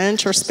speak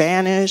French or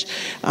Spanish,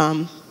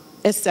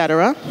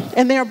 etc.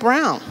 And they're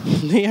brown.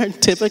 They are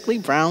typically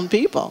brown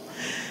people.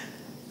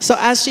 So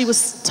as she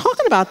was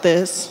talking about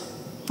this,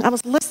 I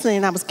was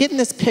listening, I was getting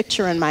this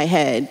picture in my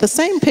head, the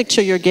same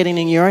picture you're getting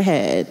in your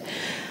head,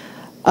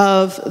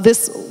 of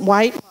this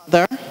white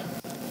mother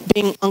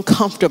being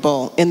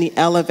uncomfortable in the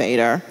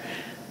elevator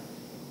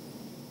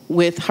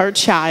with her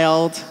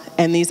child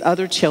and these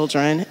other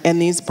children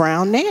and these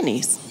brown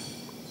nannies.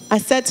 I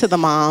said to the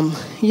mom,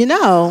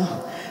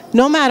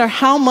 no matter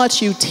how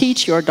much you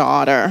teach your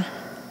daughter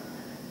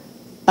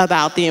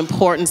about the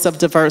importance of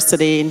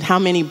diversity and how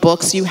many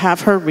books you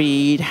have her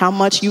read, how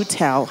much you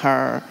tell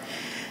her,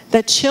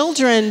 that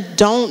children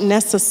don't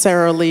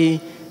necessarily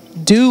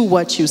do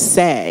what you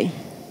say.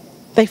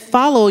 They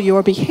follow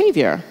your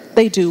behavior.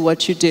 They do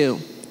what you do.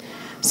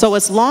 So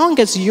as long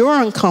as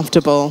you're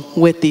uncomfortable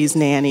with these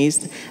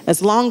nannies,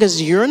 as long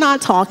as you're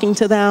not talking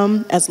to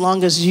them, as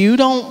long as you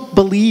don't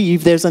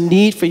believe there's a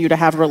need for you to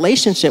have a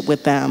relationship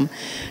with them,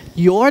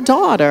 your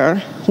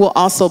daughter will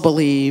also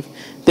believe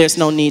there's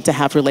no need to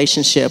have a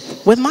relationship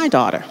with my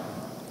daughter.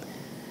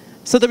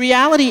 So the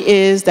reality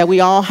is that we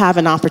all have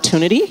an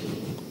opportunity.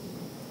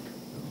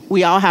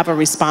 We all have a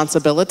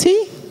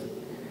responsibility.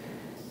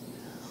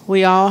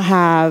 We all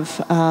have,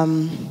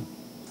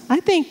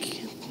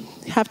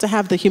 have to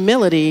have the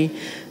humility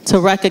to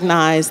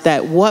recognize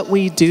that what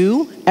we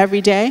do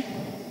every day,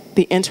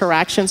 the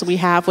interactions we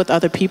have with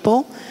other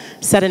people,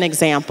 set an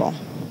example,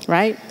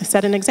 right?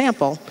 Set an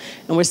example.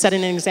 And we're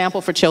setting an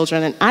example for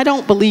children, and I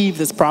don't believe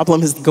this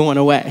problem is going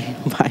away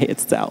by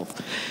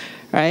itself,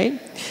 right?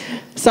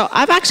 So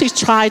I've actually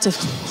tried to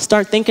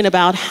start thinking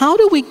about how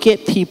do we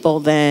get people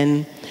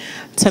then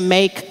to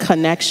make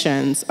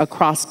connections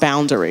across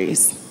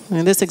boundaries.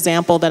 And this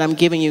example that I'm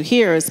giving you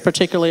here is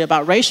particularly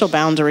about racial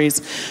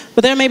boundaries,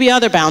 but there may be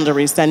other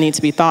boundaries that need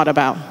to be thought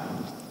about.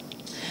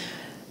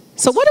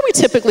 So what do we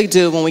typically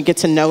do when we get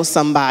to know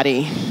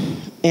somebody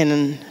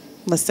in,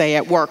 let's say,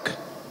 at work,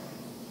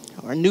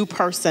 or a new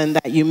person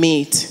that you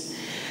meet?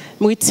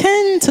 We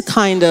tend to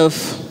kind of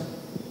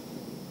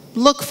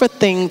look for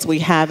things we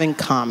have in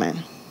common.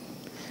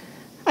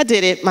 I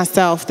did it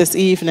myself this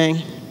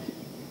evening.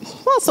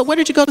 Well, so where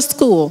did you go to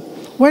school?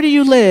 Where do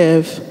you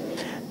live?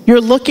 You're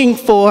looking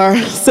for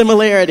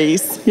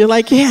similarities. You're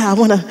like, yeah, I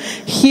want to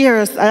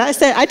hear. I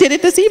said, I did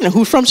it this evening.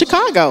 Who's from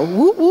Chicago?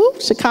 Whoop,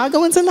 whoop,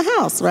 Chicagoans in the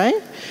house, right?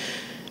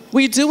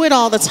 We do it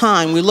all the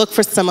time. We look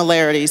for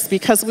similarities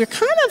because it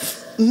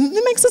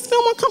makes us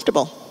feel more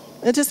comfortable.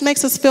 It just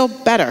makes us feel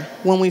better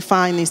when we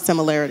find these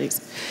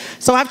similarities.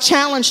 So I've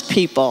challenged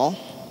people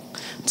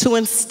to,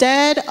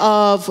 instead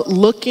of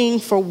looking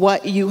for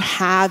what you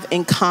have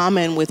in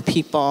common with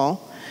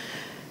people,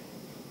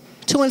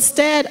 to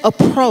instead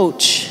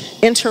approach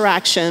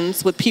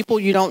interactions with people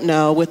you don't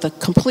know with a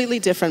completely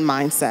different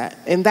mindset.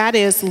 And that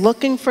is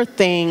looking for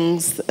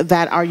things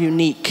that are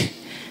unique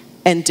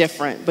and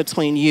different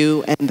between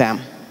you and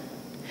them.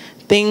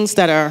 Things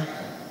that are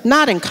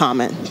not in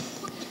common.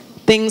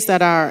 Things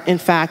that are, in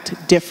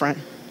fact, different.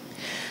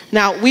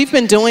 Now, we've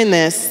been doing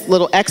this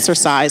little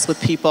exercise with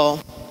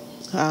people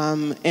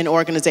in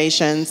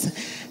organizations.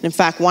 In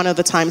fact, one of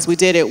the times we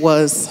did it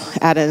was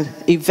at an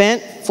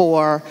event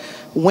for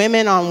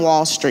women on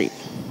Wall Street.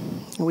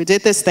 We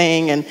did this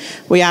thing, and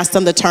we asked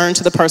them to turn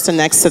to the person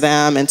next to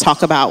them and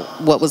talk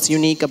about what was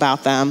unique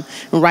about them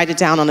and write it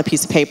down on a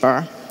piece of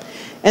paper.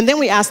 And then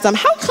we asked them,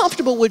 how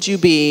comfortable would you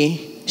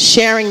be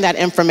sharing that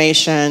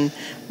information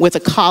with a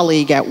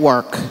colleague at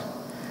work?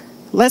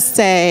 Let's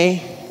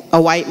say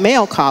a white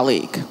male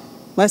colleague.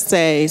 Let's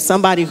say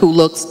somebody who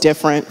looks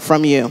different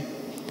from you.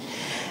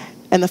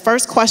 And the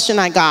first question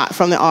I got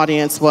from the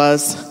audience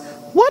was,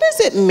 what does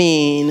it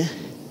mean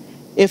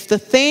if the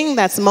thing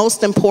that's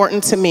most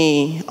important to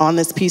me on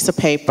this piece of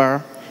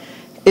paper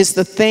is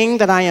the thing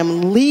that I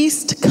am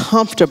least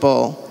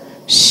comfortable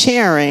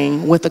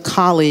sharing with a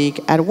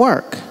colleague at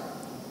work?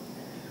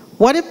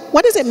 What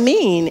does it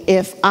mean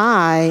if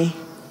I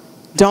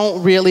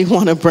don't really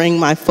want to bring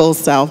my full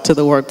self to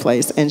the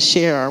workplace and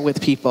share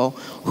with people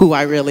who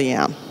I really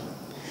am?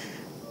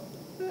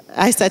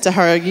 I said to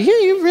her,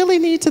 you really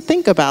need to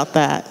think about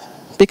that.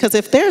 Because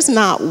if there's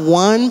not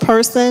one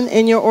person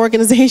in your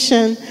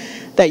organization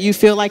that you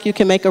feel like you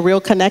can make a real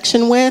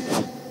connection with,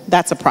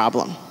 that's a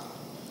problem.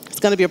 It's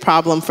going to be a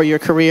problem for your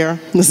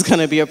career. This is going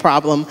to be a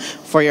problem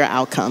for your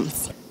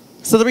outcomes.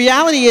 So the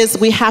reality is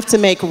we have to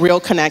make real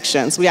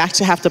connections. We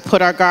actually have to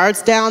put our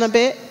guards down a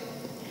bit,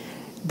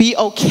 be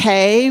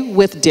okay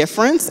with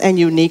difference and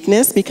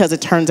uniqueness, because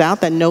it turns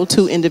out that no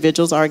two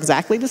individuals are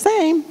exactly the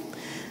same.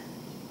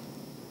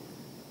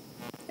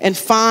 And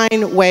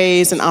find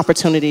ways and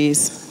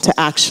opportunities to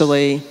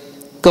actually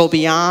go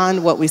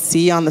beyond what we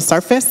see on the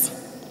surface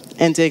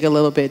and dig a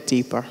little bit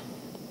deeper.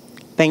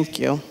 Thank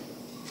you.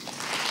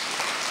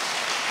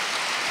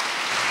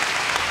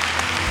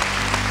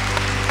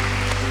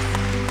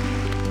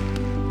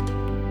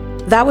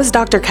 That was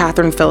Dr.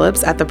 Catherine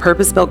Phillips at the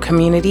Purpose Built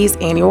Communities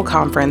Annual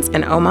Conference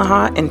in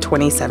Omaha in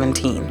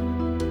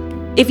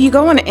 2017. If you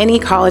go on any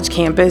college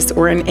campus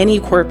or in any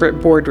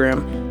corporate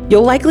boardroom,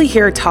 you'll likely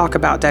hear talk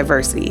about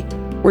diversity.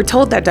 We're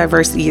told that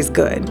diversity is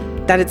good,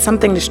 that it's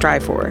something to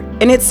strive for,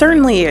 and it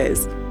certainly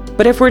is.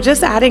 But if we're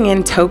just adding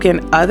in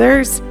token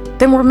others,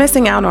 then we're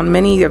missing out on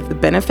many of the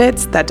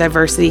benefits that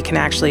diversity can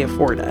actually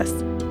afford us.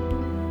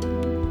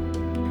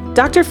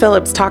 Dr.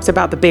 Phillips talked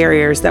about the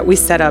barriers that we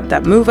set up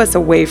that move us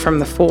away from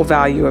the full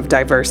value of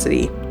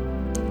diversity.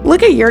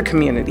 Look at your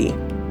community.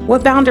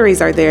 What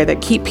boundaries are there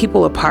that keep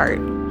people apart?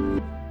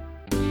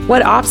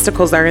 What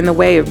obstacles are in the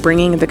way of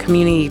bringing the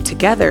community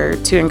together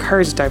to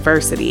encourage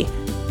diversity?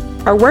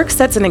 Our work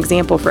sets an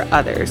example for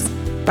others.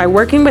 By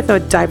working with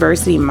a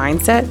diversity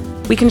mindset,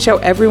 we can show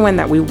everyone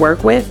that we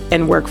work with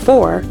and work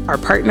for, our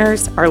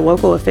partners, our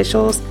local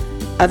officials,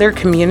 other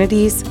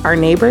communities, our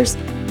neighbors,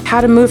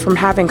 how to move from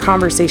having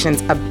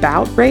conversations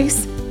about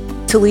race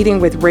to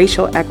leading with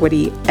racial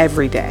equity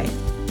every day.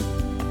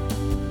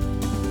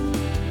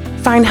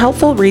 Find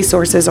helpful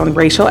resources on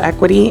racial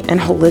equity and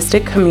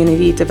holistic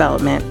community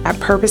development at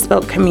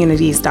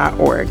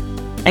purposebuiltcommunities.org.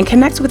 and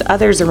connect with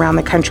others around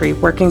the country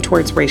working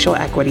towards racial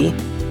equity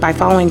by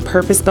following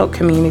Purpose Built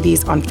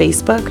Communities on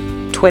Facebook,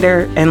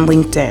 Twitter, and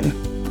LinkedIn.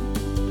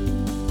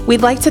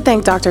 We'd like to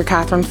thank Dr.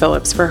 Catherine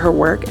Phillips for her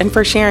work and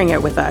for sharing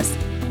it with us.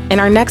 In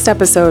our next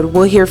episode,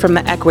 we'll hear from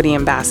the Equity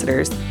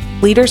Ambassadors,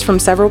 leaders from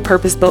several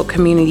Purpose Built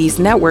Communities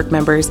network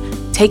members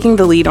taking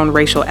the lead on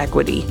racial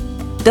equity.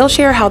 They'll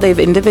share how they've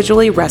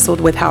individually wrestled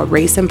with how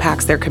race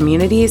impacts their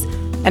communities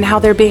and how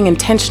they're being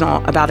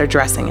intentional about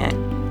addressing it.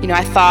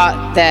 I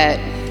thought that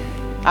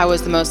I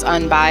was the most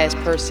unbiased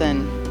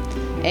person.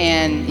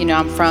 And,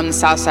 I'm from the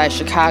south side of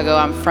Chicago.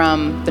 I'm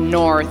from the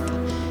north,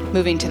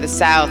 moving to the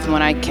south. And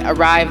when I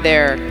arrived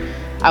there,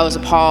 I was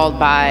appalled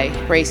by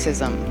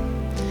racism.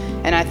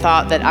 And I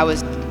thought that I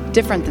was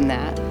different than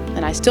that.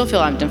 And I still feel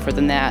I'm different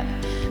than that.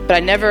 But I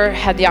never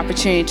had the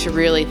opportunity to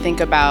really think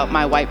about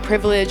my white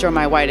privilege or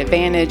my white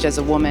advantage as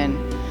a woman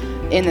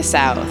in the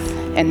South.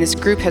 And this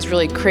group has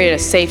really created a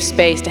safe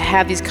space to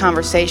have these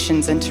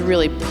conversations and to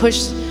really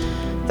push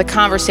the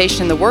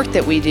conversation, the work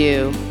that we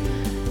do,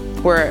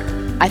 where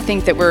I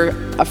think that we're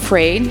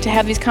afraid to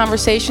have these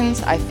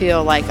conversations. I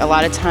feel like a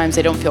lot of times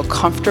they don't feel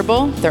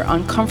comfortable, they're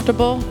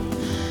uncomfortable.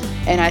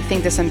 And I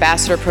think this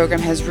ambassador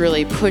program has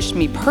really pushed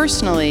me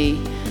personally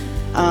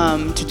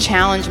to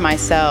challenge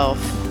myself,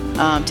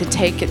 to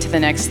take it to the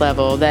next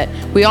level. That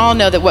we all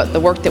know that what the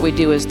work that we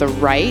do is the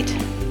right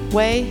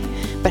way,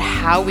 but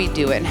how we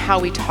do it and how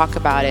we talk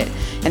about it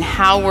and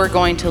how we're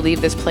going to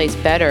leave this place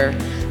better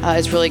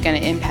is really going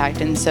to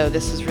impact. And so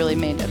this has really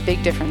made a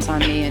big difference on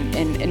me, and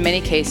in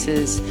many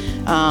cases,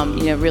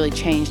 really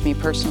changed me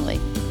personally.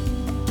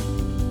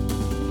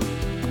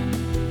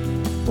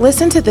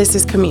 Listen to This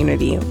is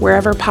Community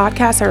wherever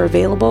podcasts are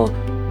available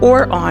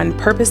or on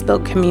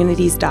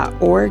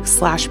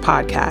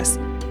purposebuiltcommunities.org/podcast,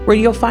 where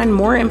you'll find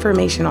more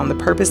information on the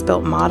Purpose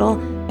Built model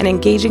and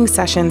engaging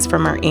sessions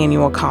from our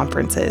annual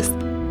conferences.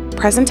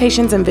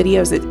 Presentations and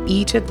videos at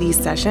each of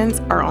these sessions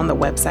are on the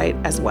website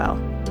as well.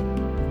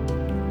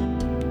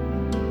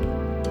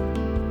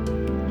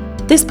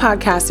 This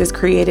podcast is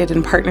created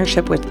in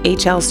partnership with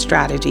HL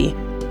Strategy.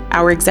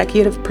 Our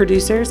executive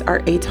producers are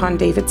Eitan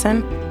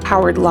Davidson,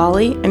 Howard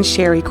Lawley, and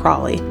Sherry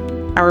Crawley.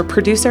 Our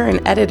producer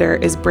and editor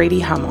is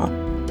Brady Hummel.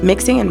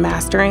 Mixing and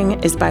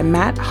mastering is by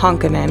Matt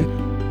Honkanen,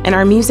 and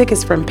our music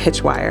is from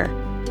Pitchwire.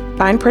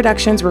 Vine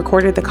Productions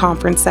recorded the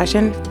conference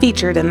session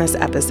featured in this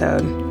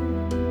episode.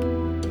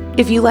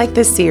 If you like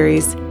this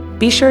series,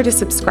 be sure to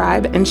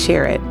subscribe and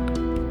share it.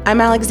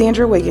 I'm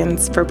Alexandra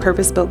Wiggins for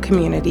Purpose Built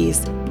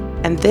Communities,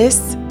 and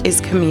this is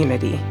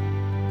Community.